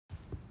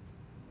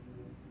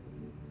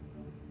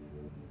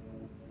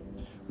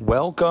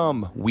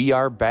Welcome. We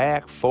are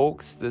back,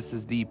 folks. This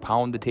is the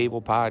Pound the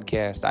Table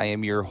podcast. I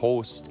am your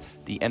host,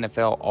 the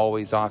NFL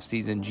Always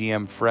Off-Season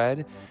GM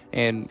Fred,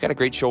 and got a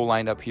great show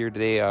lined up here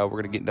today. We're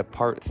going to get into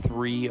part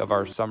 3 of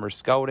our summer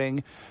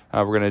scouting.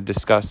 We're going to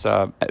discuss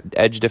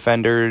edge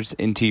defenders,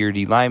 interior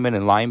D linemen,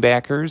 and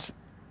linebackers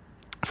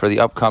for the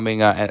upcoming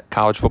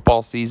college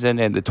football season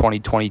and the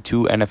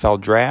 2022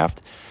 NFL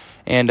Draft.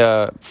 And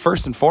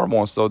first and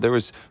foremost, though, there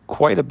was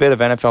quite a bit of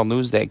NFL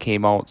news that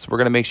came out, so we're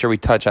going to make sure we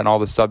touch on all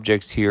the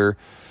subjects here.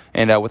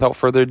 And without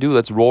further ado,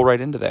 let's roll right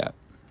into that.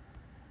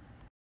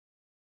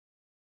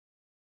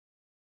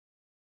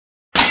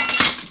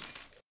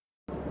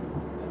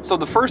 So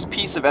the first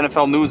piece of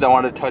NFL news I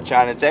wanted to touch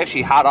on, it's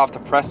actually hot off the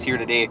press here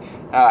today.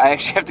 I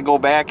actually have to go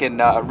back and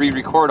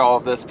re-record all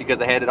of this because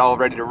I had it all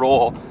ready to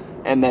roll.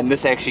 And then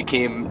this actually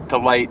came to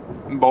light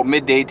about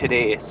midday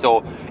today.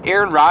 So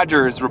Aaron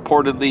Rodgers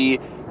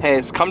reportedly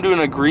has come to an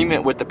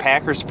agreement with the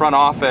Packers front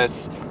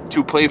office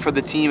to play for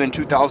the team in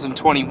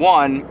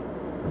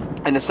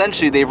 2021. And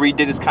essentially they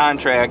redid his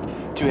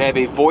contract to have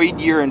a void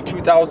year in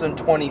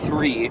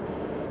 2023.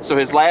 So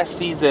his last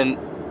season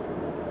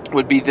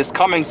would be this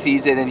coming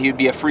season, and he would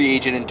be a free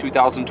agent in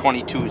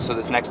 2022, so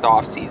this next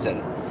off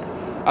season.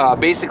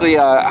 Basically,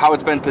 how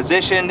it's been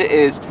positioned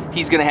is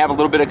he's going to have a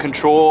little bit of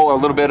control, or a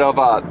little bit of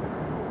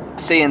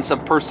say in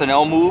some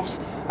personnel moves.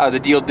 The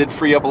deal did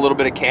free up a little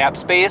bit of cap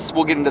space.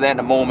 We'll get into that in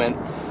a moment.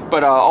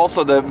 But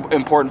also the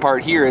important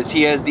part here is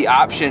he has the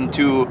option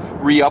to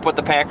re-up with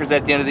the Packers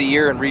at the end of the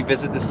year and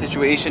revisit the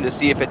situation to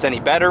see if it's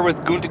any better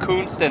with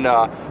Gutekunst and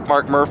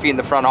Mark Murphy in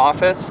the front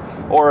office,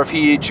 or if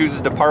he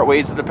chooses to part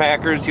ways with the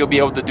Packers, he'll be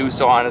able to do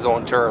so on his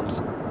own terms.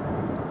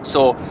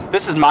 So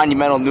this is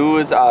monumental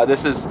news.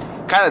 This is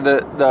kind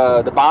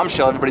of the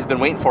bombshell everybody's been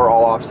waiting for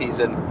all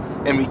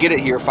offseason, and we get it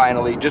here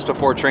finally just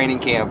before training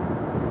camp.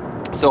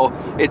 So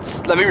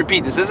let me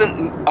repeat, this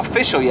isn't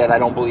official yet, I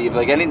don't believe.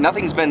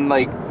 Nothing's been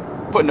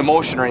put into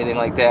motion or anything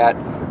like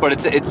that,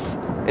 but it's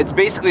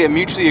basically a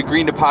mutually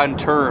agreed upon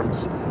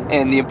terms.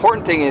 And the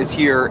important thing is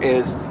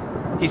he's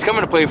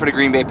coming to play for the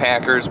Green Bay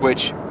Packers,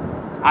 which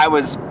I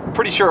was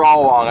pretty sure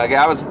all along.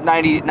 I was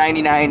 99%,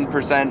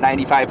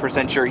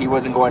 95% sure he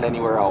wasn't going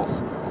anywhere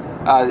else.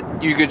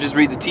 You could just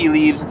read the tea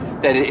leaves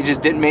that it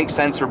just didn't make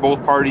sense for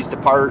both parties to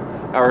part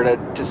or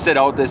to sit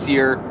out this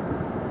year.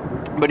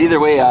 But either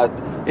way,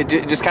 it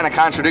just kind of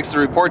contradicts the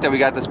report that we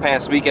got this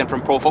past weekend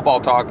from Pro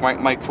Football Talk,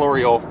 Mike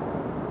Florio,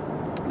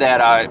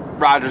 that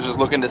Rodgers was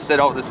looking to sit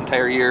out this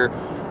entire year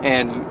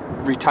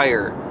and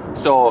retire.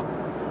 So,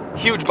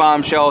 huge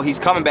bombshell. He's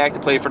coming back to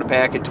play for the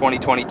Pack in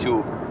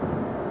 2022.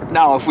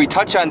 Now, if we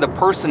touch on the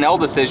personnel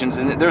decisions,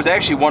 and there's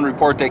actually one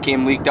report that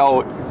came leaked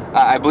out,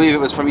 I believe it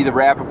was from either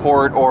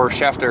Rappaport or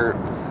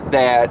Schefter,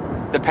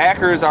 that the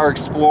Packers are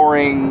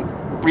exploring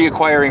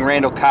reacquiring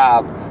Randall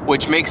Cobb,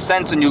 which makes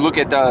sense when you look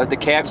at the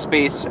cap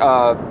space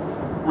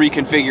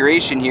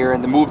reconfiguration here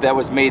and the move that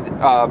was made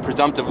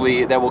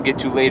presumptively that we'll get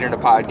to later in the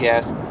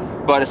podcast.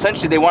 But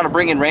essentially they want to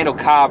bring in Randall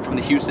Cobb from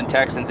the Houston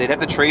Texans. They'd have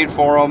to trade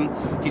for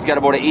him. He's got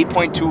about an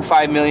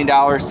 $8.25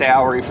 million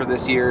salary for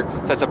this year,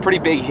 so that's a pretty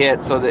big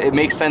hit. So it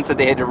makes sense that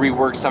they had to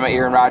rework some of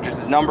Aaron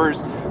Rodgers'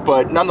 numbers.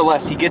 But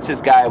nonetheless, he gets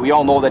his guy. We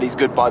all know that he's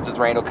good buds with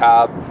Randall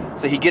Cobb.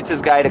 So he gets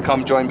his guy to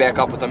come join back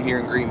up with him here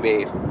in Green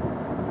Bay.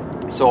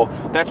 So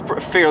that's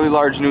fairly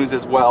large news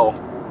as well.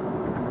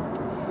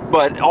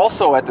 But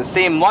also at the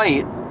same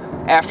light,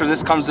 after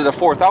this comes to the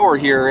fourth hour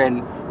here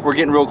and we're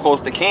getting real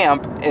close to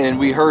camp, and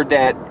we heard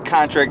that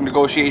contract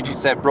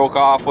negotiations that broke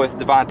off with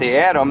Davante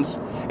Adams,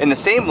 in the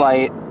same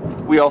light,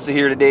 we also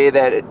hear today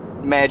that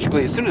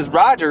magically, as soon as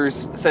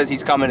Rodgers says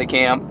he's coming to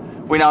camp,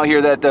 we now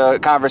hear that the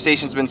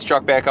conversation's been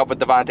struck back up with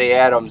Davante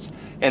Adams,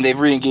 and they've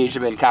re-engaged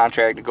him in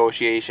contract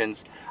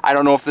negotiations. I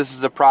don't know if this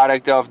is a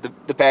product of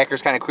the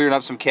Packers kind of clearing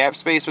up some cap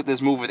space with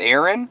this move with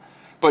Aaron,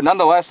 but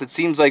nonetheless, it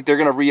seems like they're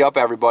going to re-up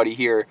everybody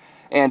here.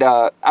 And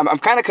I'm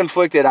kind of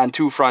conflicted on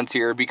two fronts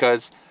here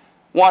because,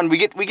 one, we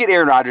get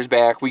Aaron Rodgers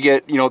back. We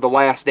get, the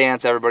last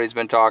dance everybody's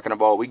been talking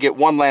about. We get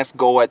one last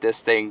go at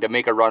this thing to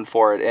make a run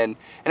for it. And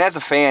as a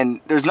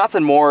fan, there's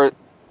nothing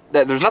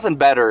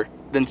better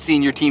than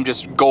seeing your team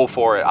just go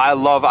for it. I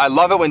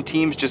love it when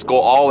teams just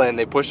go all in.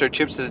 They push their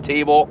chips to the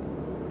table.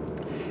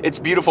 It's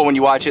beautiful when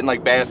you watch it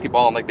in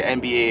basketball and the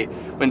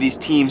NBA, when these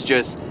teams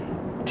just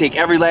take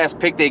every last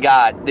pick they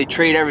got, they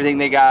trade everything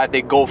they got,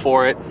 they go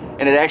for it,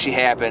 and it actually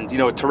happens.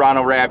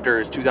 Toronto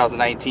Raptors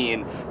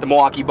 2019, the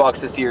Milwaukee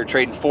Bucks this year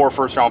trading 4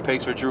 first-round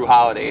picks for Drew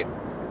Holiday.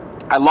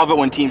 I love it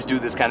when teams do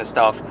this kind of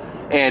stuff.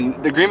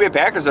 And the Green Bay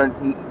Packers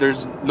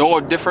there's no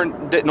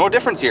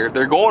difference here.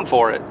 They're going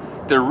for it.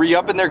 They're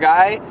re-upping their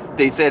guy.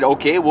 They said,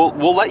 okay,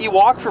 we'll let you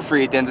walk for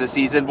free at the end of the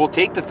season. We'll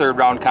take the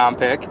third-round comp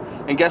pick,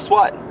 and guess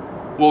what?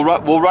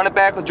 We'll run it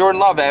back with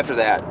Jordan Love after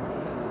that.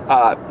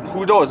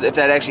 Who knows if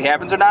that actually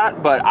happens or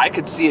not, but I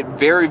could see it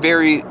very,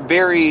 very,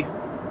 very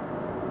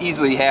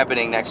easily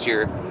happening next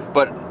year.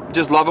 But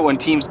just love it when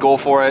teams go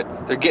for it.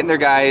 They're getting their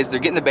guys. They're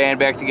getting the band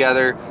back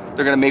together.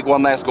 They're going to make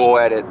one last go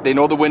at it. They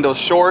know the window's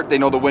short. They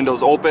know the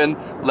window's open.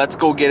 Let's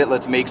go get it.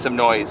 Let's make some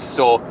noise.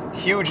 So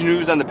huge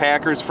news on the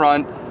Packers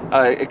front.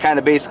 it kind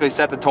of basically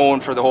set the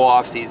tone for the whole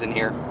offseason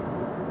here.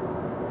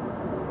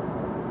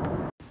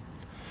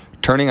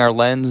 Turning our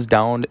lens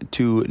down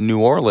to New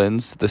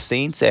Orleans, the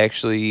Saints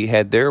actually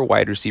had their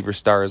wide receiver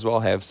star as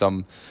well have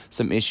some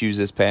issues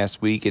this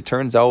past week. It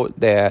turns out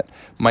that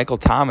Michael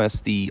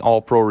Thomas, the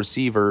all-pro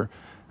receiver,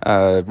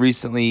 back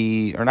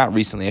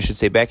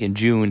in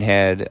June,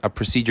 had a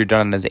procedure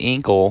done on his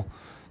ankle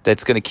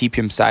that's going to keep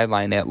him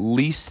sidelined at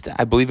least,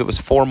 I believe it was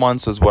 4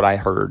 months was what I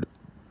heard.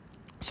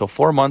 So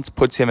 4 months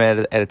puts him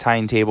at a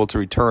timetable to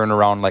return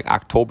around like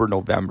October,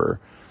 November.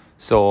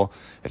 So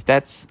if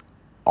that's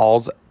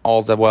all's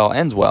well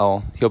ends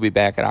well, he'll be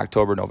back in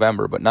October,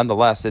 November. But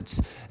nonetheless,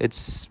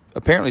 it's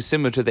apparently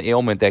similar to the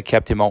ailment that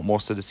kept him out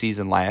most of the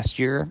season last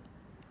year.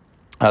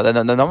 The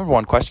number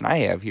one question I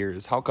have here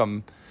is how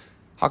come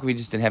we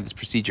just didn't have this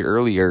procedure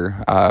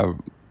earlier,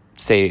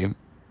 say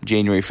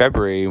January,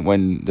 February,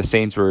 when the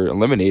Saints were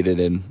eliminated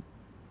and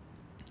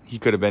he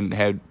could have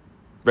been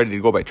ready to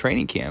go by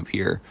training camp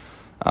here.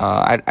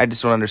 I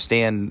just don't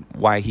understand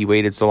why he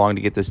waited so long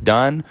to get this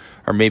done,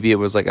 or maybe it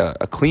was like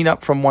a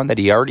cleanup from one that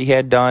he already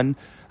had done.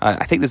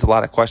 I think there's a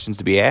lot of questions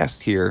to be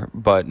asked here,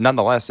 but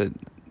nonetheless,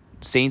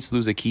 Saints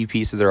lose a key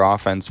piece of their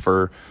offense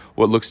for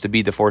what looks to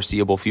be the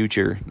foreseeable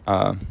future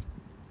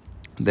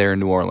there in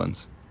New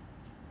Orleans.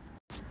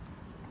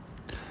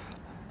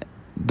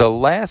 The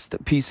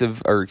next piece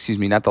of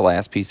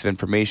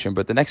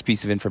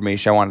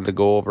information I wanted to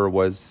go over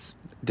was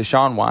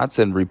Deshaun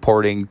Watson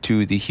reporting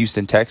to the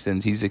Houston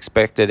Texans. He's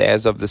expected,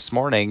 as of this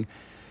morning,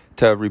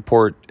 to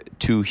report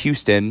to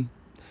Houston,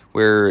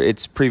 where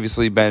it's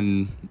previously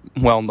been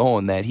well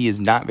known that he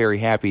is not very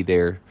happy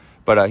there.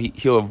 But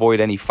he'll avoid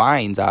any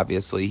fines,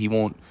 obviously. He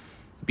won't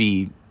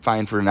be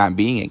fined for not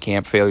being at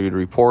camp, failure to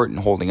report, and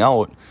holding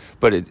out.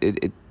 But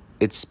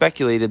it's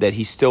speculated that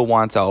he still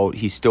wants out.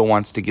 He still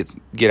wants to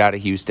get out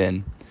of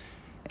Houston.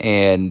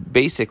 And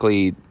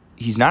basically,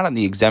 he's not on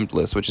the exempt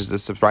list, which is the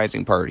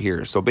surprising part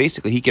here. So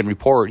basically, he can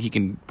report, he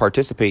can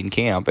participate in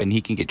camp, and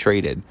he can get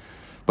traded.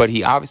 But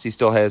he obviously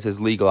still has his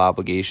legal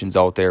obligations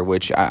out there,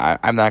 which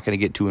I'm not going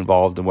to get too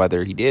involved in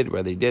whether he did,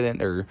 whether he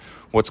didn't, or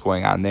what's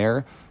going on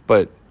there.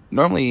 But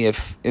normally,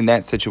 if in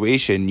that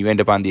situation you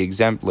end up on the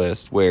exempt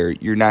list where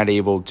you're not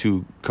able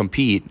to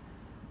compete,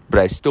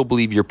 but I still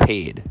believe you're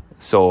paid.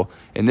 So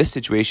in this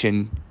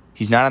situation,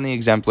 he's not on the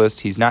exempt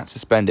list, he's not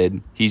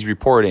suspended, he's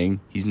reporting,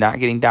 he's not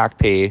getting docked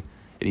pay, and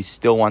he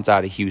still wants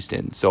out of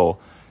Houston. So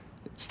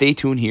stay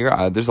tuned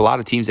here. There's a lot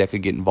of teams that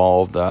could get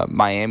involved.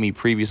 Miami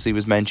previously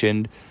was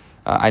mentioned.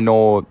 I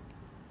know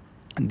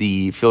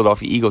the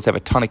Philadelphia Eagles have a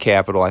ton of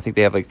capital. I think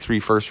they have like 3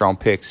 first-round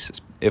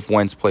picks if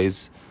Wentz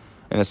plays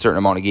in a certain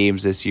amount of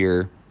games this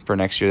year for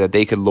next year that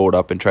they could load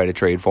up and try to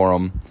trade for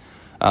him.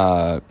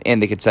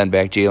 And they could send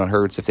back Jalen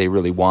Hurts if they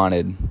really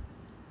wanted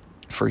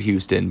for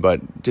Houston.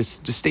 But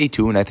just stay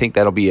tuned. I think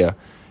that'll be an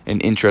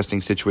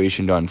interesting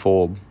situation to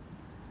unfold.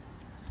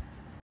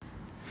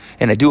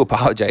 And I do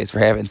apologize for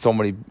having so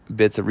many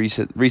bits of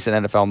recent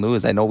NFL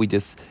news. I know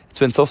it's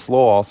been so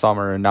slow all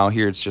summer, and now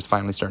here it's just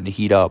finally starting to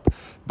heat up.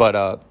 But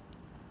I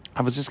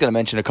was just going to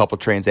mention a couple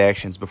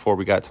transactions before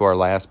we got to our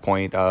last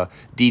point.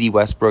 D.D.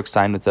 Westbrook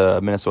signed with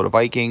the Minnesota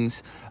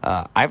Vikings.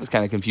 I was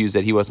kind of confused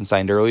that he wasn't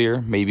signed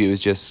earlier. Maybe it was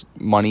just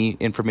money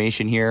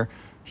information here.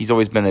 He's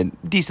always been a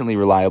decently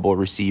reliable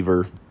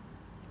receiver,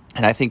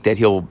 and I think that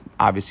he'll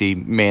obviously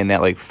man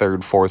that like 3rd,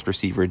 4th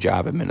receiver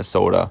job in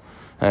Minnesota.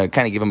 Kind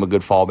of give him a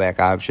good fallback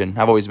option.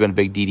 I've always been a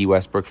big D.D.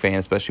 Westbrook fan,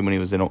 especially when he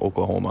was in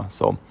Oklahoma.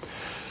 So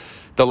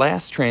the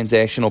last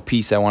transactional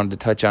piece I wanted to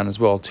touch on as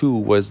well, too,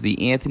 was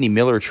the Anthony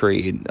Miller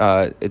trade.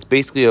 It's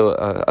basically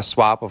a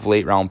swap of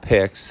late-round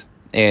picks,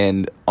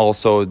 and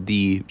also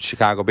the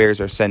Chicago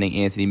Bears are sending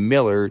Anthony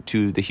Miller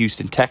to the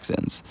Houston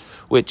Texans,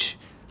 which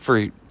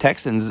for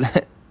Texans,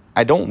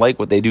 I don't like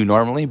what they do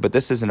normally, but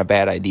this isn't a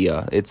bad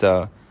idea. It's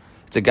a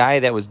guy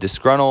that was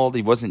disgruntled.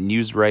 He wasn't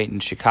used right in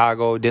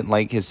Chicago, didn't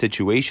like his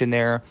situation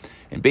there.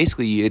 And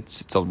basically,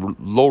 it's a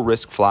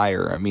low-risk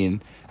flyer. I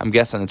mean, I'm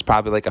guessing it's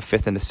probably like a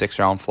 5th and a 6th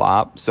round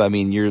flop. So, I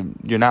mean,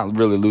 you're not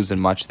really losing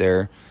much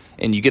there.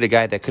 And you get a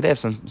guy that could have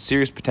some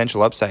serious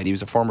potential upside. He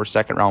was a former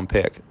 2nd round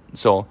pick.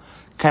 So,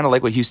 kind of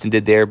like what Houston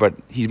did there, but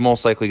he's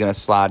most likely going to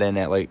slot in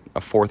at like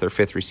a 4th or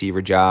 5th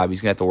receiver job. He's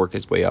going to have to work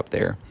his way up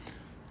there.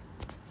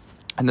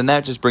 And then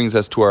that just brings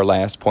us to our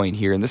last point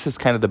here. And this is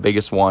kind of the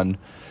biggest one.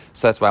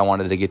 So that's why I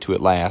wanted to get to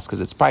it last,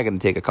 because it's probably going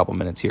to take a couple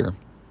minutes here.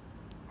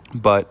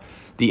 But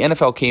the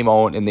NFL came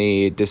out and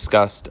they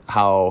discussed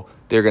how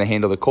they're going to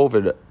handle the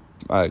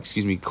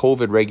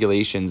COVID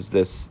regulations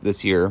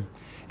this year.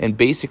 And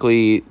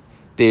basically,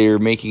 they're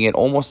making it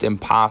almost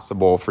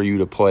impossible for you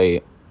to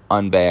play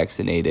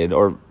unvaccinated,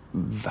 or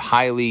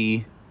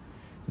highly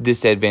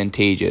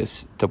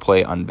disadvantageous to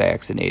play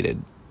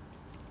unvaccinated.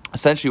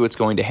 Essentially, what's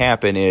going to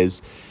happen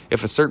is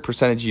if a certain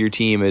percentage of your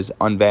team is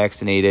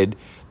unvaccinated,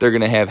 they're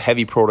going to have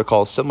heavy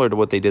protocols similar to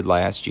what they did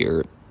last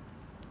year.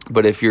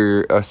 But if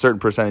a certain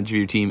percentage of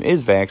your team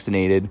is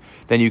vaccinated,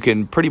 then you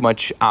can pretty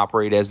much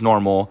operate as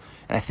normal.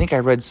 And I think I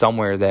read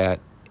somewhere that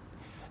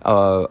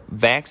a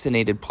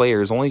vaccinated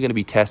player is only going to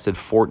be tested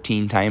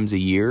 14 times a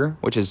year,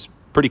 which is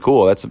pretty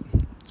cool. It's a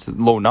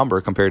low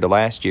number compared to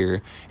last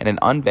year. And an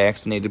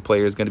unvaccinated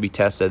player is going to be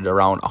tested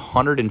around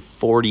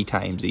 140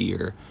 times a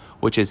year,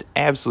 which is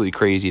absolutely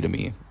crazy to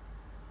me.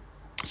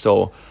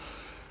 So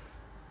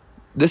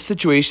this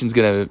situation is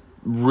going to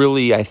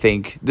really, I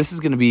think, this is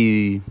going to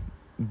be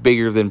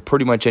bigger than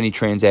pretty much any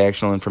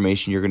transactional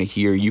information you're going to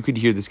hear. You could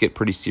hear this get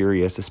pretty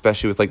serious,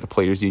 especially with like the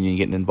players union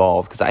getting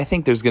involved, because I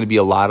think there's going to be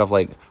a lot of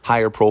like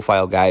higher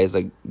profile guys.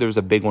 Like there was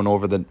a big one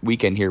over the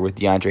weekend here with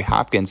DeAndre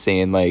Hopkins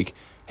saying like,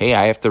 hey,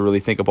 I have to really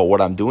think about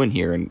what I'm doing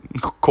here. And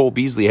Cole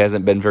Beasley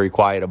hasn't been very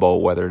quiet about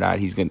whether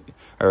he's going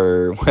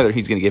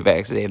to get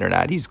vaccinated or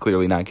not. He's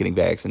clearly not getting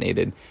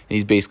vaccinated, and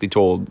he's basically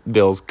told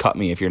Bills, cut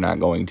me if you're not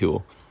going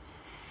to.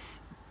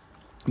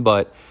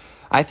 But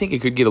I think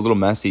it could get a little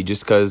messy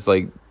just because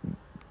like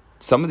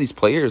some of these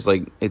players,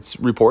 like it's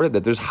reported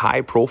that there's high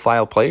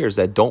profile players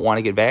that don't want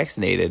to get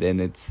vaccinated, and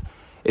it's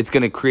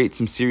going to create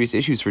some serious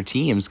issues for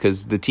teams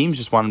because the teams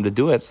just want them to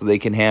do it so they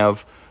can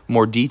have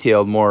more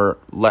detailed, or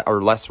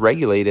less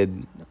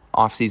regulated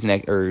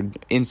off-season or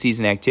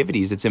in-season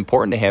activities. It's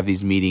important to have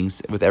these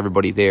meetings with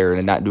everybody there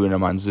and not doing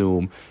them on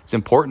Zoom. It's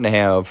important to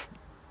have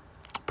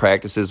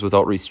practices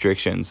without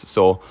restrictions.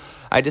 So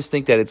I just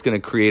think that it's going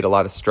to create a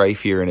lot of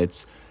strife here, and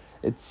it's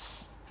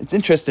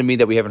interesting to me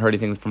that we haven't heard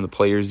anything from the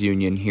players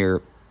union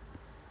here,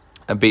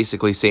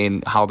 basically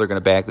saying how they're going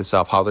to back this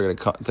up, how they're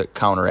going to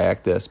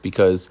counteract this,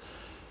 because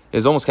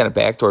it's almost kind of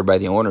backdoored by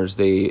the owners.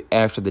 They,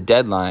 after the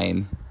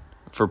deadline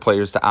for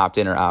players to opt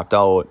in or opt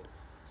out,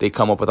 they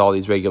come up with all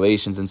these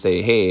regulations and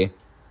say, hey,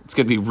 it's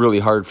going to be really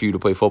hard for you to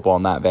play football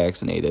not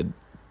vaccinated.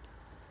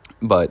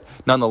 But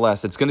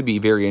nonetheless, it's going to be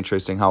very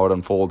interesting how it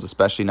unfolds,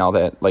 especially now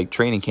that like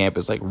training camp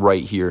is like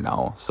right here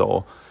now.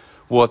 So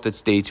we'll have to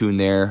stay tuned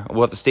there.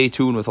 We'll have to stay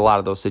tuned with a lot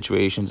of those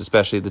situations,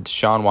 especially the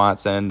Deshaun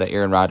Watson, the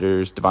Aaron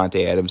Rodgers,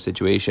 Devontae Adams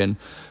situation.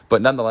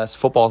 But nonetheless,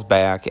 football's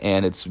back,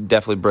 and it's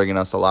definitely bringing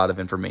us a lot of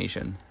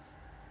information.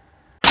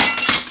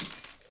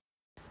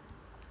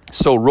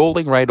 So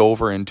rolling right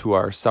over into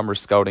our summer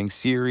scouting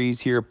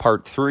series here,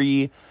 part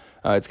 3.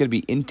 It's going to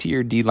be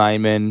interior D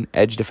linemen,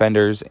 edge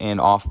defenders,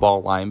 and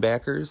off-ball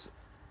linebackers.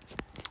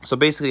 So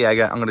basically, I'm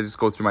going to just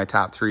go through my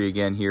top 3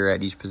 again here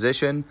at each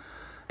position.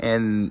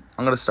 And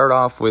I'm going to start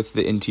off with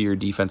the interior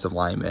defensive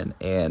lineman.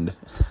 And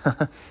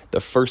the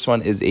first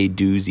one is a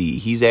doozy.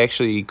 He's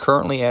actually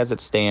currently, as it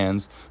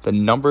stands, the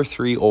number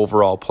 3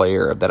 overall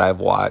player that I've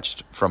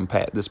watched from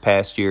this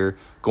past year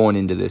going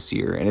into this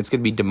year. And it's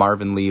going to be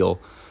DeMarvin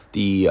Leal,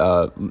 the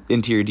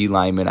interior D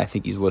lineman I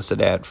think he's listed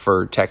at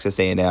for Texas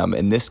A&M.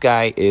 And this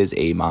guy is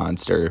a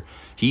monster.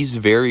 He's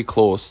very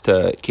close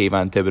to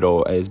Kayvon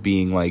Thibodeau as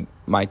being like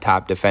my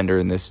top defender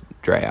in this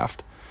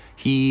draft.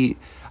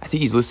 I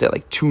think he's listed at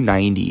like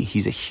 290.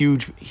 He's a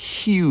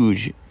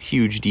huge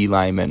D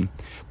lineman,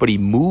 but he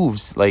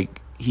moves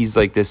like he's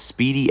like this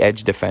speedy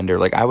edge defender.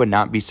 Like I would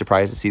not be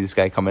surprised to see this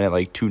guy come in at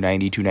like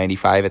 290,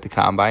 295 at the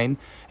combine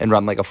and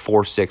run like a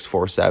 4.6,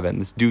 4.7.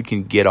 This dude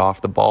can get off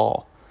the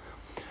ball.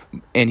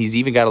 And he's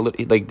even got a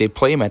little, like they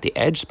play him at the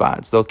edge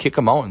spots. They'll kick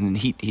him out, and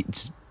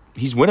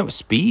he's winning with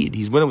speed.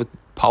 He's winning with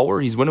power.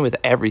 He's winning with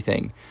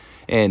everything.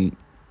 And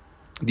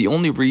the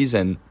only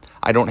reason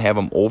I don't have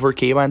him over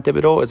Kayvon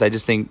Thibodeau is I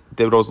just think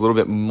Thibodeau's a little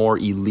bit more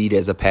elite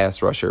as a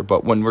pass rusher.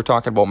 But when we're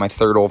talking about my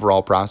 3rd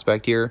overall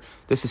prospect here,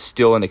 this is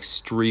still an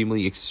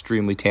extremely,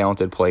 extremely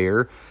talented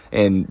player.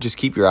 And just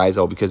keep your eyes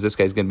out because this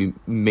guy's going to be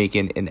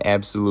making an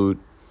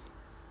absolute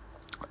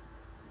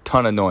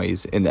ton of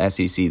noise in the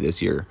SEC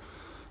this year.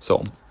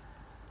 So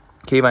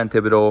Kayvon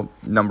Thibodeau,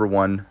 number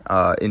 1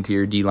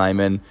 interior D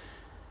lineman.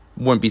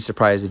 Wouldn't be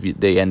surprised if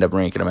they end up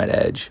ranking him at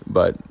edge,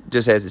 but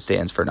just as it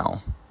stands for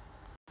now.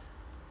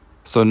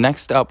 So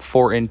next up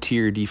for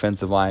interior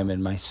defensive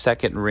lineman, my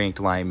 2nd ranked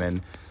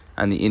lineman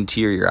on the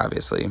interior,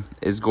 obviously,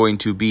 is going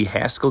to be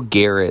Haskell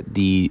Garrett,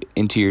 the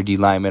interior D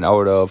lineman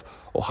out of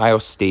Ohio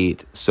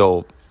State.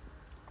 So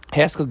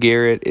Haskell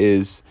Garrett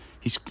he's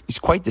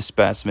quite the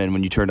specimen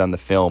when you turned on the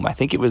film. I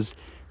think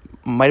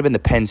might have been the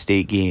Penn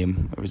State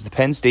game. It was the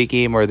Penn State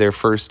game or their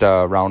first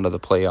round of the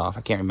playoff.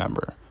 I can't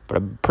remember, but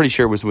I'm pretty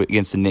sure it was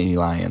against the Nittany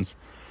Lions.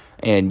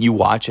 And you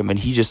watch him, and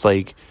he just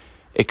like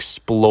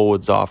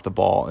explodes off the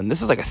ball. And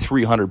this is like a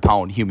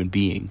 300-pound human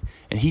being,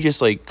 and he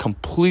just like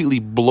completely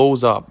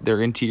blows up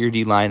their interior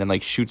D line and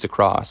like shoots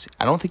across.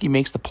 I don't think he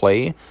makes the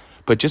play,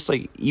 but just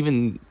like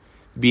even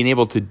being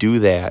able to do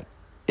that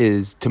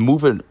is to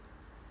move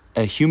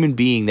a human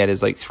being that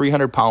is like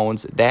 300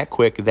 pounds, that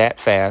quick, that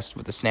fast,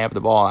 with the snap of the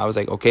ball. I was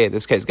like, okay,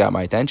 this guy's got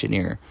my attention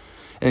here.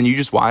 And then you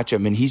just watch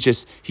him, and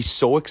he's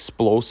so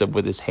explosive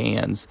with his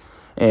hands,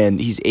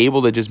 and he's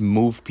able to just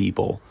move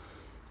people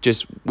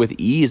just with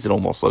ease. It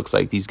almost looks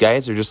like these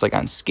guys are just like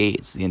on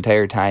skates the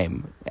entire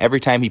time. Every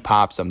time he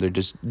pops them, they're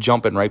just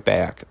jumping right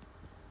back.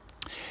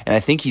 And I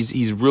think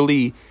he's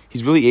really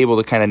able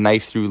to kind of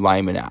knife through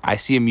linemen. I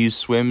see him use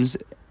swims.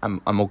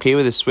 I'm okay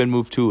with his swim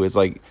move too. It's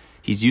like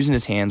he's using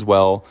his hands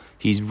well.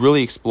 He's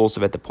really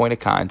explosive at the point of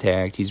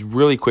contact. He's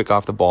really quick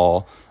off the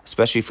ball,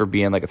 especially for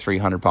being like a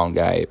 300-pound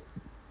guy.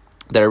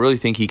 That I really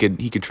think he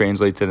could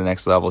translate to the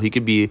next level. He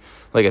could be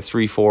like a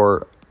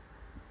 3-4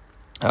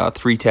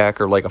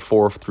 3-tech or like a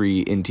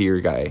 4-3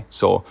 interior guy.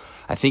 So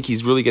I think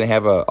he's really going to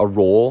have a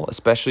role,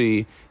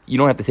 especially you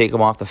don't have to take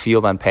him off the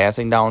field on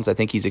passing downs. I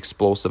think he's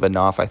explosive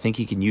enough. I think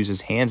he can use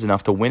his hands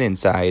enough to win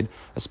inside,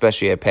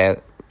 especially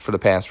for the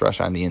pass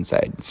rush on the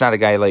inside. It's not a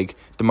guy like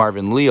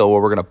DeMarvin Leal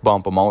where we're going to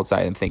bump him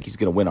outside and think he's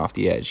going to win off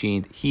the edge.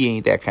 He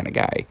ain't that kind of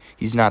guy.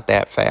 He's not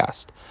that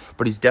fast.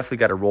 But he's definitely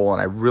got a role,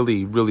 and I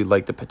really, really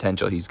like the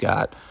potential he's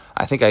got.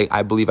 I think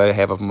I believe I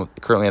have him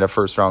currently at a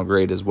first-round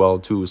grade as well,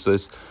 too. So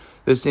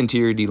this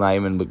interior D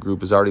lineman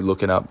group is already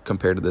looking up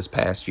compared to this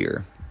past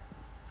year.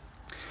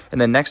 And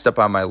then next up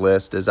on my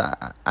list is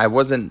I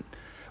wasn't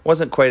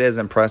quite as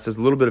impressed. There's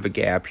a little bit of a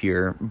gap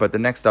here, but the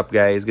next up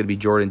guy is going to be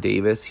Jordan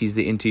Davis. He's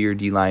the interior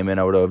D lineman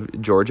out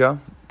of Georgia.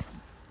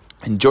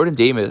 And Jordan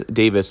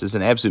Davis is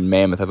an absolute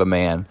mammoth of a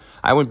man.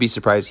 I wouldn't be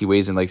surprised he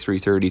weighs in like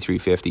 330,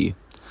 350.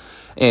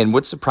 And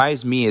what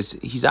surprised me is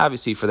he's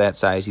obviously, for that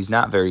size, he's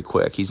not very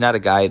quick. He's not a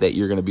guy that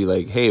you're going to be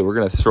like, hey, we're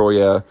going to throw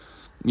you,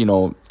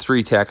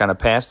 3-tech on a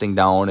passing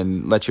down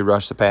and let you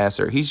rush the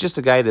passer. He's just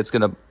a guy that's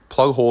going to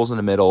plug holes in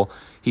the middle.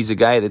 He's a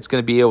guy that's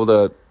going to be able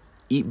to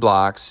eat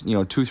blocks,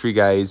 2-3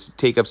 guys,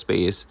 take up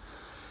space.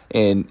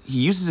 And he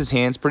uses his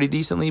hands pretty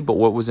decently, but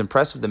what was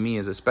impressive to me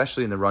is,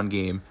 especially in the run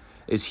game,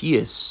 is he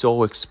is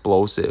so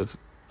explosive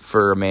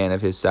for a man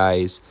of his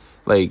size.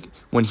 Like,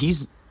 when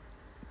he's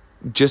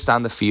just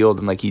on the field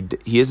and like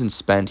he isn't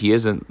spent, he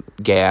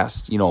isn't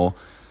gassed,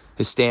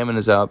 his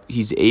stamina's up,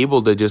 he's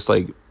able to just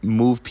like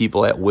move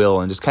people at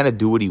will and just kind of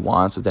do what he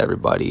wants with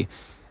everybody.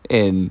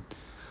 And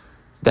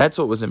that's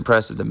what was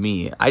impressive to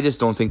me. I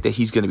just don't think that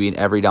he's going to be an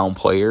every down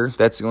player.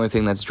 That's the only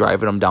thing that's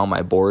driving him down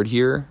my board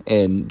here.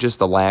 And just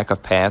the lack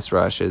of pass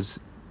rush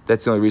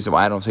that's the only reason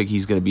why I don't think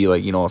he's going to be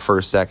like, a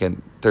first,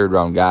 second, third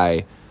round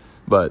guy.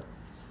 But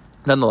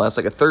nonetheless,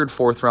 like a third,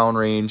 fourth round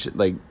range,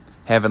 like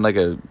having like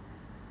a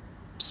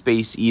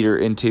space eater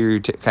interior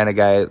kind of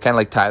guy, kind of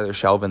like Tyler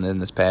Shelvin in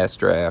this past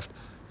draft.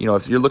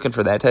 If you're looking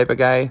for that type of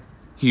guy,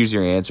 here's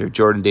your answer.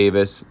 Jordan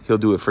Davis, he'll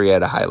do it for you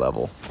at a high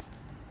level.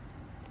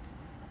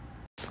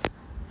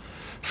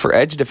 For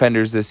edge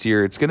defenders this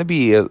year, it's going to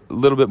be a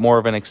little bit more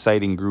of an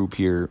exciting group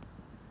here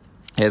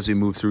as we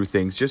move through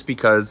things, just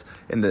because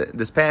in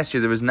this past year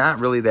there was not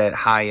really that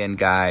high-end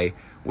guy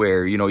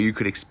where, you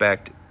could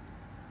expect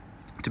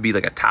to be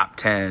like a top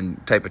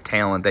 10 type of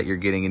talent that you're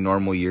getting in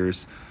normal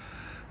years.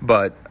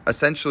 But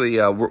essentially,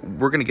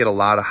 we're going to get a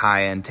lot of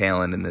high-end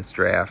talent in this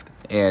draft.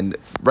 And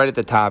right at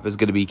the top is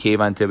going to be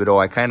Kayvon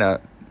Thibodeaux. I kind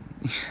of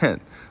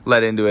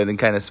led into it and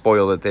kind of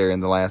spoiled it there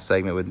in the last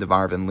segment with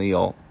DeMarvin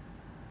Leal.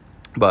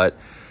 But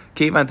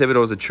Kayvon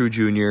Thibodeaux is a true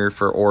junior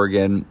for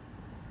Oregon.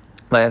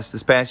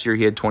 This past year,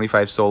 he had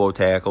 25 solo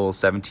tackles,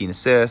 17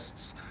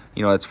 assists.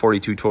 That's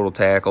 42 total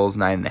tackles,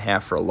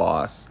 9.5 for a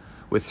loss,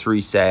 with 3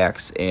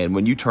 sacks. And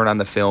when you turn on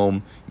the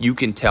film, you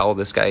can tell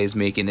this guy is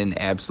making an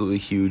absolutely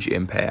huge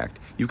impact.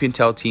 You can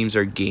tell teams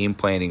are game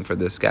planning for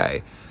this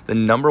guy. The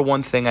number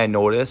one thing I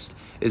noticed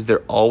is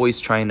they're always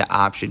trying to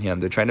option him.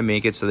 They're trying to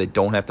make it so they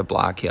don't have to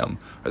block him,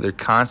 or they're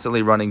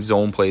constantly running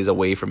zone plays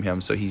away from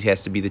him so he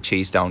has to be the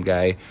chase down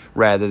guy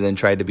rather than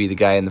try to be the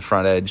guy in the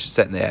front edge,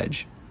 setting the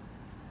edge.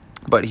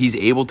 But he's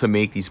able to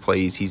make these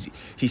plays.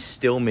 He's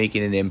still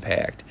making an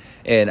impact.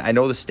 And I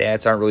know the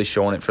stats aren't really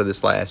showing it for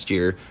this last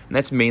year, and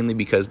that's mainly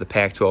because the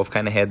Pac-12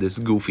 kind of had this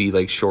goofy,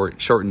 like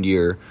shortened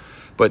year.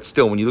 But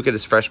still, when you look at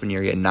his freshman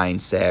year, he had 9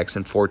 sacks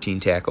and 14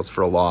 tackles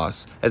for a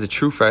loss. As a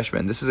true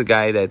freshman, this is a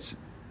guy that's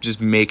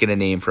just making a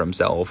name for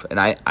himself. And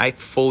I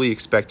fully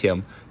expect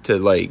him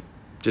to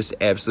just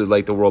absolutely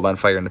light the world on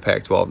fire in the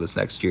Pac-12 this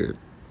next year.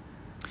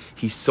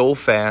 He's so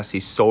fast.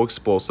 He's so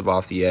explosive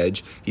off the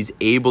edge. He's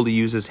able to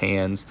use his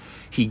hands.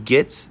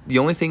 The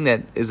only thing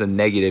that is a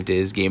negative to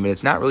his game, and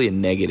it's not really a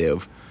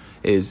negative,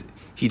 is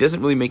he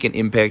doesn't really make an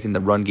impact in the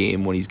run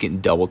game when he's getting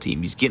double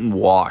teamed. He's getting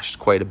washed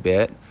quite a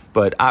bit.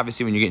 But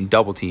obviously when you're getting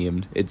double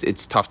teamed,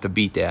 it's tough to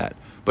beat that.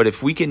 But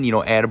if we can,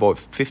 add about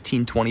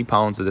 15, 20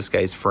 pounds of this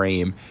guy's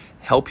frame,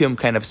 help him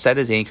kind of set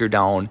his anchor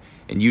down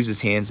and use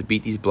his hands to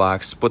beat these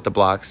blocks, split the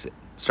blocks,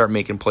 start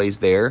making plays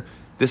there,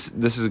 this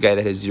is a guy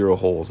that has 0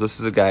 holes. This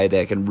is a guy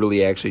that can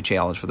really actually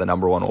challenge for the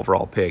number 1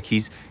 overall pick.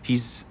 He's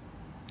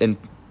got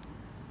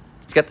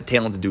the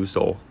talent to do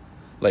so.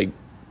 Like,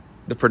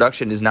 the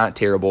production is not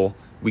terrible.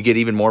 We get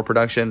even more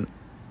production.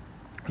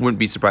 Wouldn't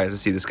be surprised to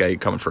see this guy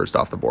coming first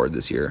off the board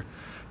this year.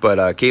 But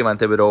Kayvon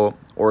Thibodeaux,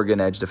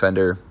 Oregon edge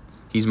defender,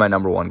 he's my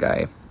number 1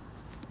 guy.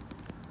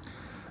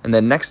 And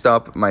then next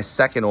up, my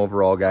second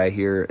overall guy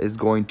here is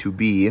going to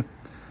be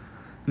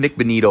Nick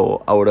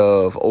Benito out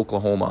of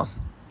Oklahoma.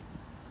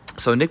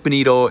 So Nick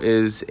Benito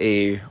is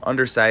a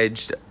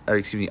undersized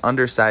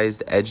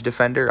edge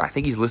defender. I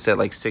think he's listed at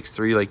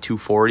 6'3",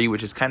 240,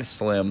 which is kind of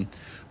slim.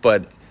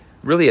 But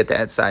really at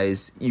that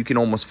size, you can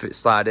almost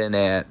slot in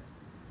at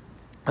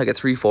a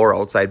 3-4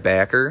 outside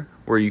backer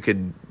where you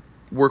could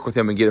work with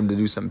him and get him to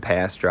do some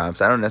pass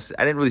drops. I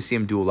didn't really see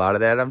him do a lot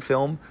of that on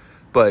film,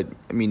 but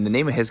the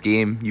name of his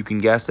game, you can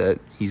guess it.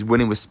 He's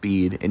winning with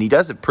speed, and he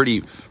does it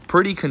pretty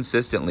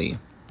consistently.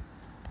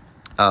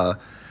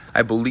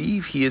 I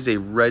believe he is a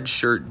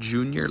redshirt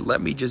junior.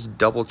 Let me just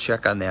double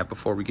check on that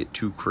before we get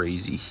too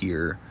crazy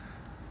here.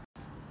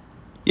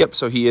 Yep,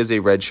 so he is a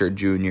redshirt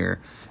junior.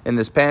 In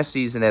this past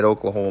season at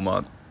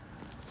Oklahoma,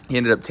 he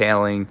ended up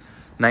tallying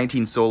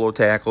 19 solo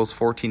tackles,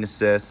 14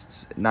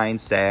 assists, 9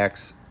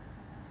 sacks.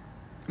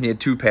 He had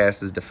 2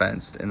 passes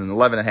defensed and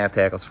 11.5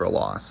 tackles for a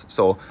loss.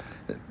 So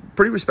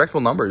pretty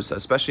respectable numbers,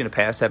 especially in a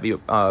pass-heavy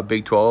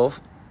Big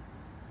 12.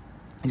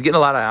 He's getting a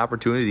lot of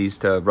opportunities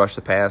to rush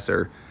the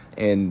passer.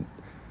 And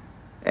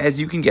as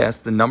you can guess,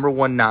 the number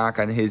one knock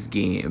on his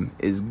game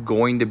is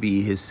going to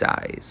be his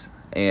size.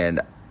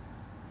 And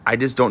I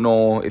just don't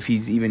know if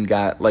he's even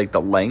got like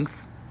the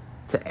length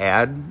to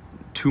add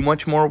too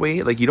much more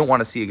weight. Like, you don't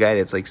want to see a guy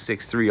that's like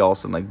 6'3", all of a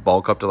sudden like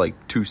bulk up to like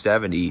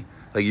 270.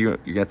 Like, you're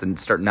gonna have to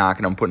start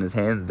knocking him, putting his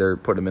hand there,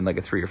 put him in like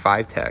a 3 or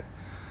 5 tech.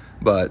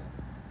 But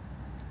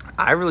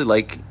I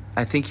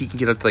think he can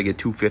get up to like a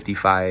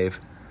 255,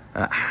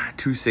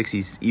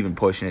 260's even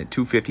pushing it,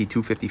 250,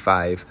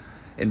 255,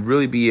 and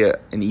really be an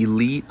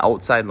elite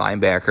outside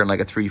linebacker in like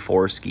a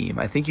 3-4 scheme.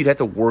 I think you'd have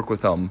to work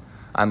with him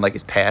on like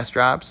his pass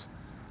drops.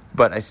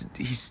 But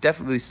he's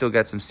definitely still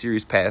got some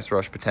serious pass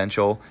rush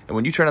potential. And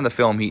when you turn on the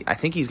film, I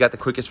think he's got the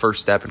quickest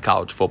first step in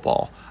college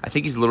football. I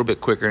think he's a little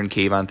bit quicker than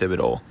Kayvon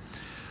Thibodeaux.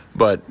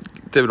 But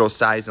Thibodeaux's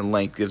size and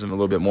length gives him a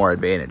little bit more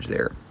advantage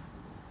there.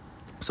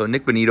 So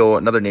Nik Bonitto,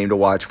 another name to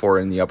watch for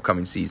in the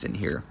upcoming season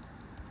here.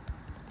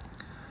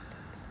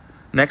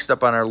 Next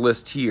up on our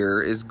list here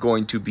is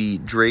going to be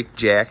Drake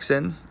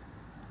Jackson.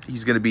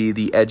 He's going to be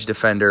the edge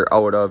defender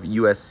out of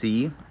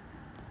USC.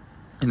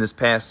 In this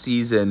past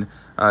season,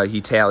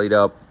 he tallied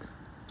up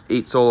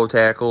 8 solo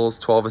tackles,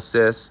 12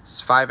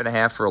 assists,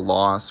 5.5 for a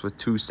loss with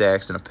 2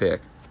 sacks and a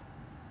pick.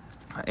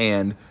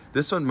 And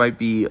this one might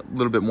be a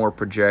little bit more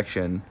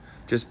projection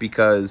just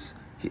because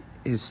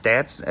his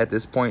stats at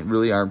this point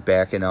really aren't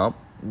backing up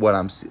what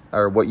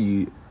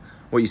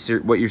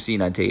you're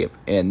seeing on tape.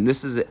 And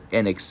this is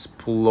an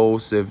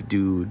explosive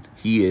dude.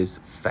 He is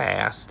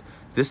fast.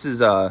 This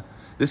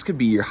could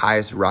be your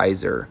highest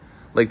riser.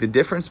 Like, the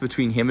difference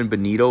between him and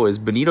Bonitto is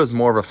Bonitto's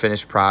more of a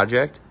finished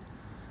project,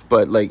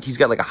 but like he's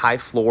got like a high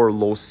floor,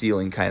 low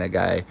ceiling kind of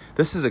guy.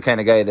 This is a kind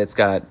of guy that's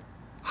got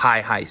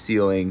high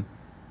ceiling.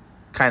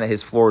 Kind of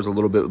his floor is a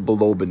little bit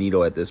below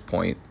Bonitto at this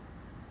point.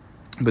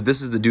 But this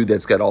is the dude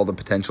that's got all the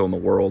potential in the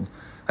world.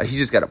 He's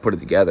just got to put it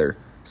together.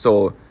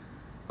 So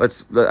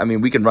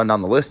we can run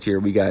down the list here.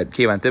 We got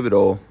Kayvon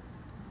Thibodeaux,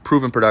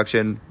 proven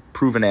production,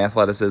 proven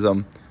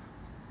athleticism,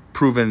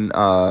 proven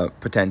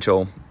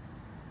potential.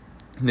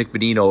 Nik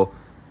Bonitto,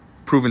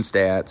 proven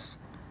stats,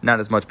 not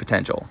as much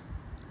potential.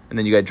 And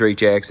then you got Drake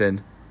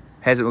Jackson,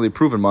 hasn't really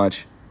proven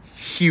much,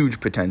 huge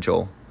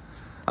potential.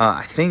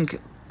 I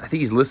think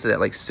he's listed at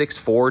like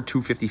 6'4",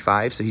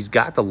 255, so he's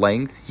got the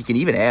length. He can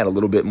even add a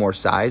little bit more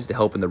size to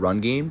help in the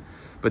run game.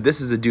 But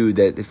this is a dude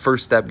that at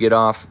first step get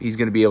off, he's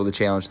going to be able to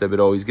challenge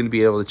Thibodeaux. He's going to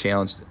be able to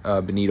challenge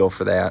Bonitto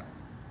for that.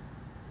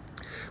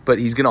 But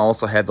he's going to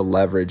also have the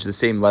leverage, the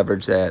same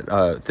leverage that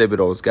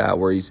Thibodeaux's got,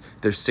 where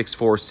they're 6'4",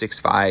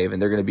 6'5",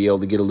 and they're going to be able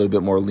to get a little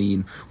bit more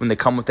lean. When they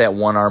come with that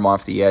one arm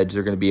off the edge,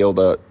 they're going to be able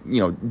to,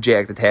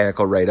 jack the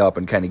tackle right up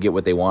and kind of get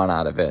what they want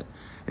out of it.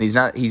 And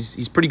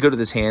he's pretty good with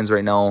his hands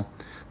right now,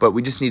 but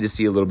we just need to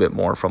see a little bit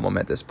more from him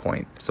at this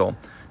point. So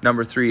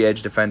number 3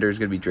 edge defender is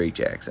going to be Drake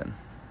Jackson.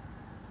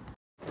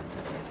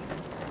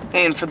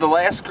 And for the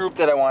last group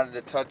that I wanted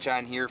to touch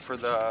on here for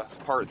the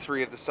part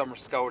 3 of the summer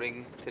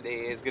scouting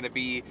today is going to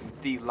be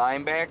the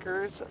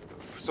linebackers.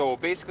 So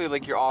basically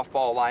like your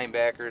off-ball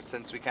linebackers,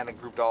 since we kind of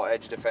grouped all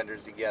edge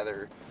defenders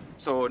together.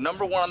 So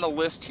number 1 on the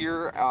list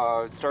here,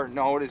 starting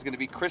out, is going to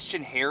be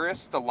Christian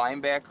Harris, the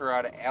linebacker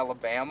out of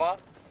Alabama.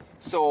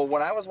 So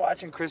when I was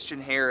watching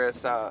Christian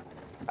Harris,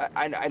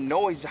 I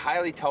know he's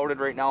highly touted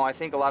right now. I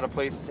think a lot of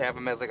places have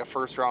him as like a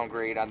first-round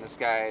grade on this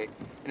guy.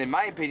 And in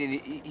my opinion,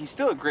 he's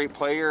still a great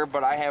player,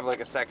 but I have like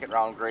a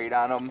second-round grade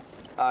on him.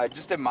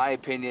 Just in my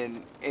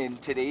opinion, in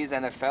today's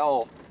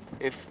NFL,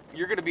 if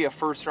you're going to be a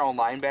first-round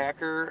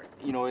linebacker,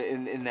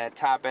 in that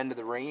top end of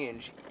the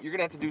range, you're going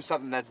to have to do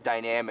something that's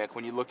dynamic.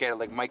 When you look at it,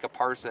 like Micah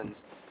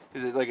Parsons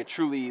is like a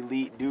truly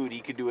elite dude. He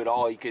could do it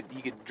all. He could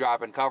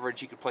drop in coverage.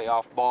 He could play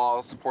off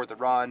ball, support the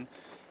run.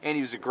 And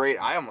he was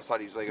I almost thought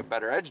he was like a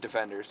better edge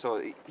defender.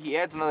 So he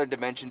adds another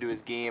dimension to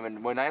his game.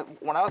 And when I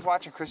was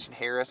watching Christian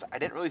Harris, I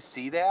didn't really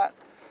see that.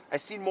 I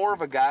seen more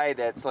of a guy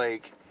that's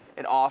like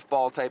an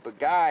off-ball type of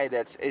guy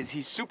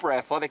he's super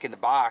athletic in the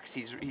box.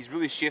 He's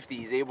really shifty.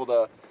 He's able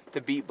to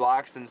beat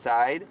blocks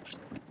inside,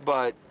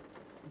 but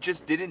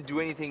just didn't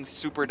do anything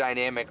super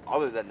dynamic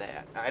other than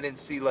that. I didn't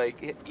see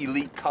like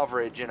elite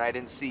coverage, and I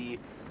didn't see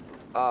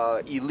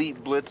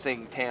elite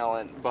blitzing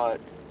talent,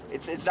 but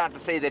it's not to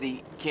say that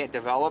he can't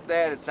develop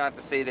that. It's not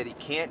to say that he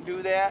can't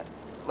do that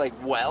like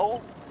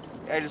well.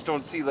 I just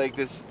don't see like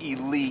this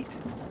elite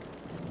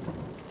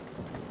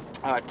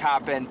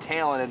top-end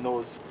talent in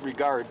those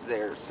regards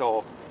there.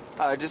 So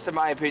just in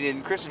my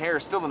opinion, Christian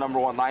Harris is still the number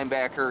 1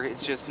 linebacker.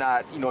 It's just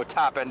not,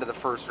 top end of the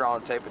first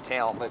round type of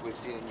talent like we've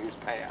seen in years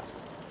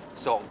past.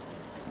 So,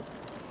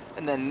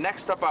 and then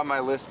next up on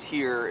my list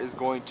here is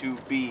going to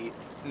be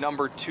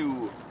number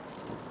 2.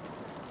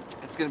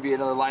 It's going to be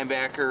another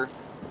linebacker.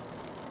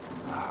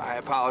 I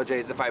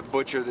apologize if I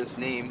butcher this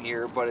name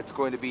here, but it's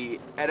going to be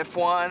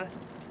Edefwan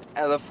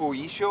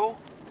Elefuisho.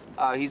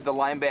 He's the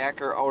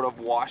linebacker out of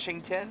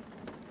Washington.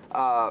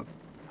 I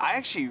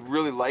actually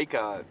really like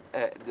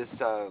this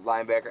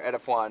linebacker,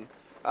 Edefwan.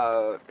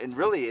 And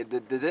really, the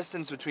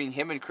distance between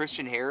him and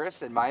Christian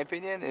Harris, in my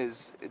opinion,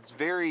 it's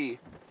very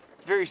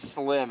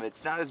slim.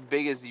 It's not as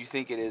big as you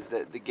think it is,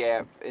 the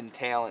gap in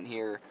talent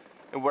here.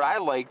 And what I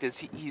liked is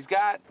he's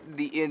got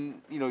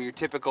your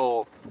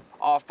typical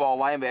off-ball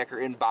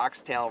linebacker in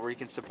box talent where he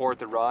can support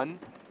the run,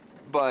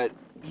 but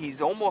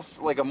he's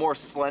almost like a more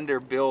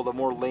slender build, a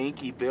more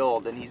lanky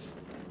build, and he's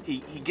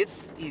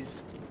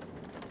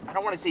I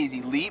don't want to say he's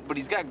elite, but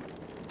he's got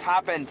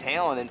top-end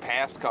talent in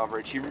pass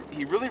coverage.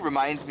 He really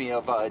reminds me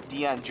of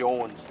Deion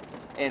Jones.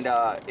 And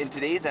in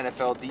today's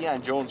NFL,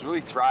 Deion Jones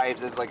really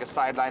thrives as like a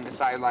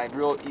sideline-to-sideline,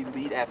 real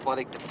elite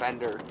athletic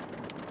defender.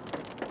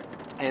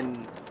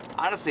 And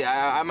honestly,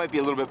 I might be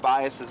a little bit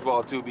biased as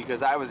well, too,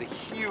 because I was a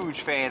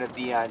huge fan of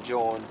Deion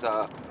Jones.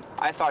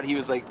 I thought he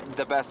was like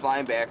the best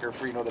linebacker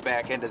for, the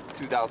back end of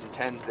the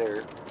 2010s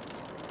there.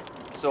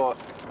 So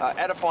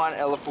Edefwan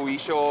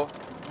Elefuisho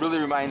really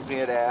reminds me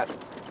of that.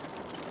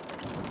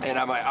 And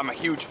I'm a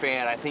huge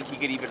fan. I think he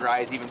could even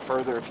rise even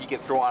further if he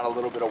could throw on a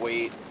little bit of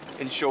weight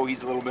and show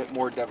he's a little bit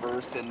more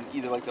diverse in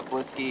either like the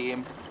blitz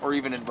game or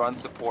even in run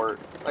support.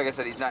 Like I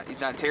said, he's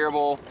not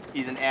terrible.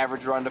 He's an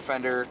average run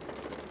defender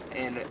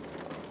and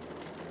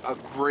a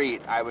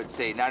great, I would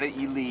say, not an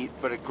elite,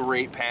 but a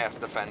great pass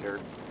defender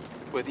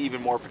with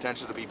even more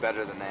potential to be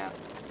better than that.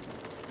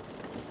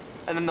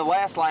 And then the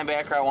last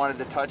linebacker I wanted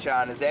to touch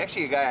on is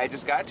actually a guy I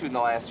just got to in the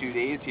last few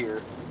days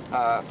here.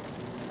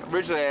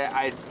 Originally,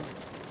 I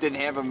didn't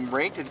have him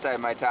ranked inside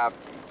my top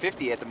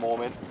 50 at the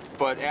moment,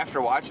 but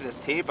after watching his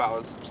tape, I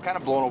was kind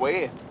of blown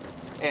away.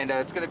 And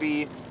it's going to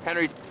be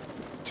Henry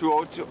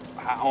Tuotu.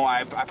 Oh,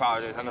 I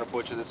apologize. I'm going to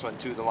butcher this one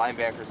too. The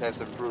linebackers have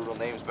some brutal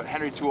names, but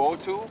Henry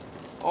Tuotu.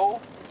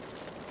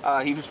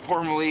 He was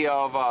formerly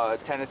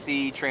of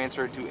Tennessee,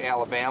 transferred to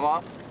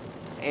Alabama.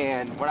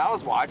 And when I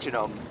was watching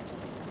him,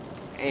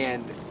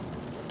 and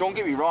don't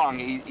get me wrong,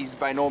 he's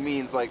by no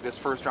means like this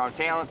first-round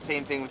talent.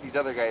 Same thing with these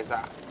other guys.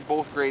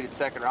 Both graded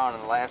second round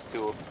in the last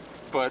two.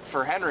 But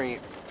for Henry,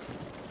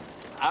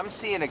 I'm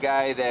seeing a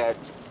guy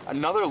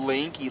another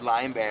lanky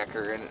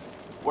linebacker. And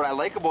what I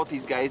like about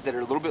these guys that are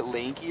a little bit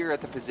lankier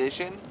at the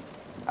position,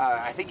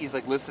 I think he's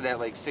like listed at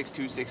like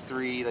 6'2",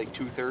 6'3", like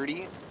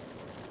 230,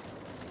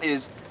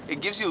 is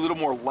it gives you a little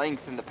more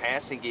length in the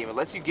passing game. It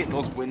lets you get in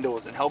those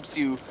windows and helps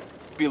you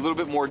be a little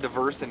bit more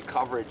diverse in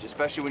coverage,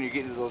 especially when you're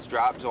getting to those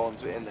drop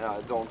zones in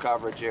zone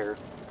coverage there.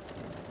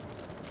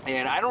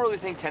 And I don't really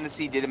think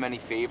Tennessee did him any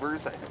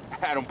favors.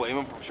 I don't blame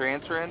him for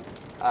transferring.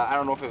 I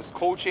don't know if it was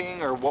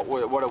coaching or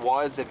what it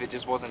was, if it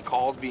just wasn't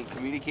calls being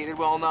communicated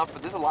well enough.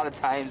 But there's a lot of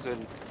times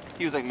when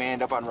he was like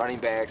manned up on running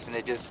backs, and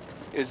it was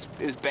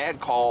bad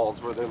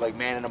calls where they're like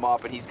manning him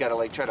up, and he's got to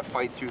like try to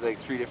fight through like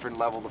 3 different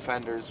level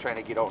defenders trying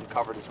to get out and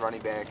cover this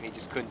running back, and he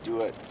just couldn't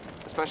do it.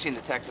 Especially in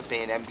the Texas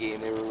A&M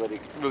game, they were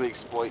really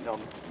exploiting him.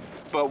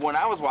 But when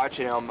I was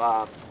watching him,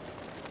 I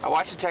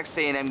watched the Texas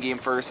A&M game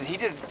first, and he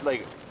did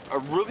like a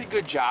really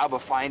good job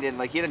of finding,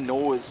 like he had a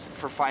nose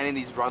for finding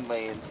these run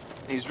lanes,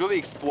 and he was really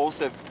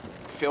explosive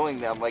filling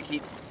them. Like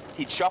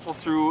he'd shuffle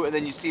through, and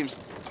then you see him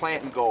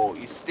plant and go.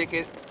 You stick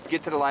it,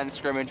 get to the line of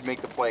scrimmage,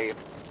 make the play.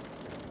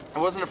 I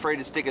wasn't afraid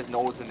to stick his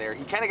nose in there.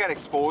 He kind of got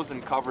exposed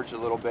in coverage a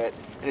little bit,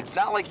 and it's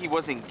not like he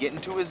wasn't getting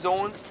to his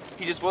zones.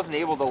 He just wasn't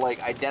able to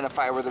like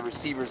identify where the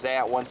receiver's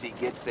at once he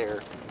gets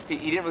there. He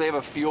didn't really have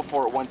a feel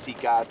for it once he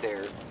got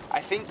there.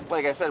 I think,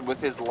 like I said,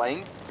 with his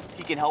length,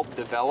 he can help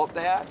develop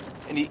that.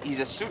 And he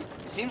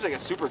seems like a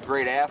super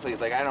great athlete.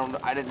 Like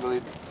I didn't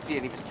really see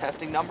any of his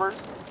testing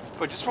numbers,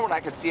 but just from what I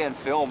could see on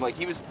film, like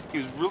he was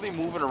really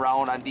moving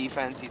around on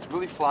defense. He's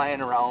really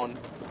flying around,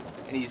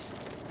 and he's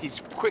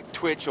quick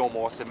twitch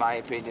almost, in my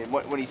opinion.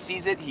 When he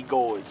sees it, he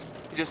goes.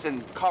 Just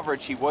in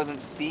coverage, he wasn't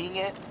seeing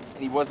it,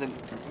 and he wasn't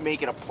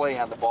making a play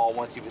on the ball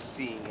once he was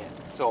seeing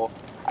it. So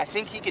I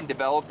think he can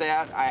develop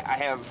that.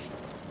 I'm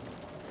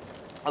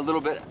a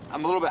little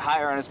bit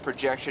higher on his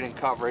projection and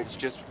coverage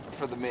just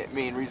for the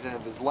main reason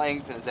of his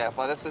length and his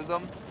athleticism.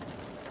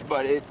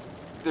 But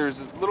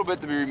there's a little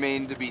bit to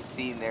remain to be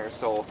seen there.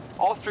 So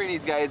all three of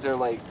these guys are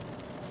like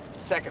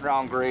second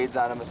round grades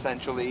on him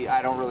essentially.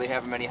 I don't really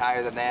have them any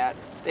higher than that.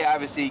 They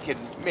obviously can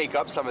make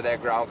up some of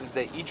that ground because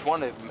each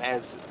one of them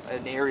has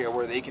an area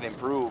where they can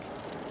improve.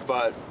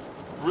 But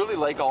really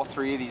like all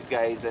three of these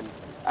guys, and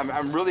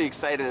I'm really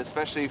excited,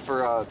 especially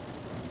for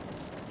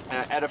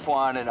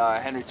Edefwan and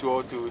Henry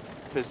Tuotu,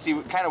 to see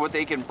kind of what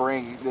they can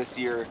bring this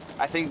year.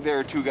 I think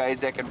they're two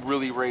guys that can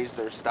really raise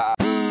their stock.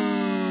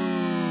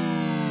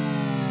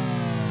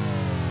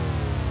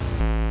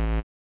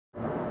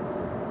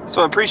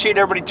 So I appreciate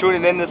everybody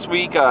tuning in this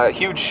week.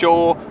 Huge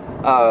show.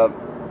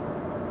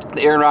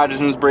 The Aaron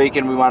Rodgers news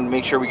breaking. We wanted to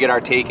make sure we get our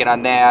take in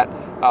on that.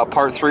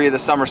 Part 3 of the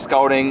summer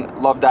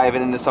scouting. Love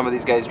diving into some of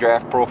these guys'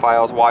 draft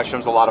profiles. Watching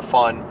them's a lot of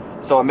fun.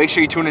 So make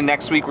sure you tune in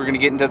next week. We're going to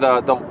get into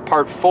the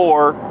part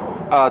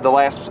 4, the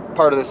last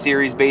part of the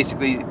series,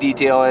 basically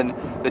detailing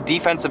the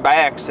defensive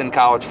backs in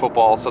college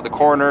football. So the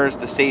corners,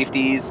 the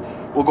safeties.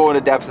 We'll go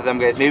into depth with them,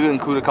 guys. Maybe we'll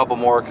include a couple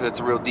more because it's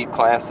a real deep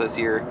class this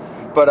year.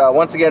 But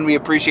once again, we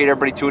appreciate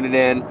everybody tuning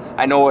in.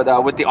 I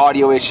know with the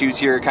audio issues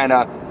here, kind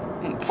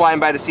of flying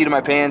by the seat of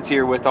my pants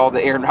here with all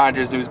the Aaron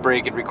Rodgers news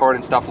break and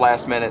recording stuff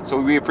last minute. So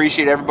we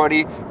appreciate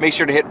everybody. Make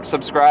sure to hit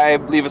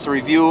subscribe, leave us a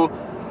review.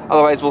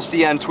 Otherwise, we'll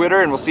see you on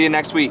Twitter, and we'll see you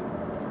next week.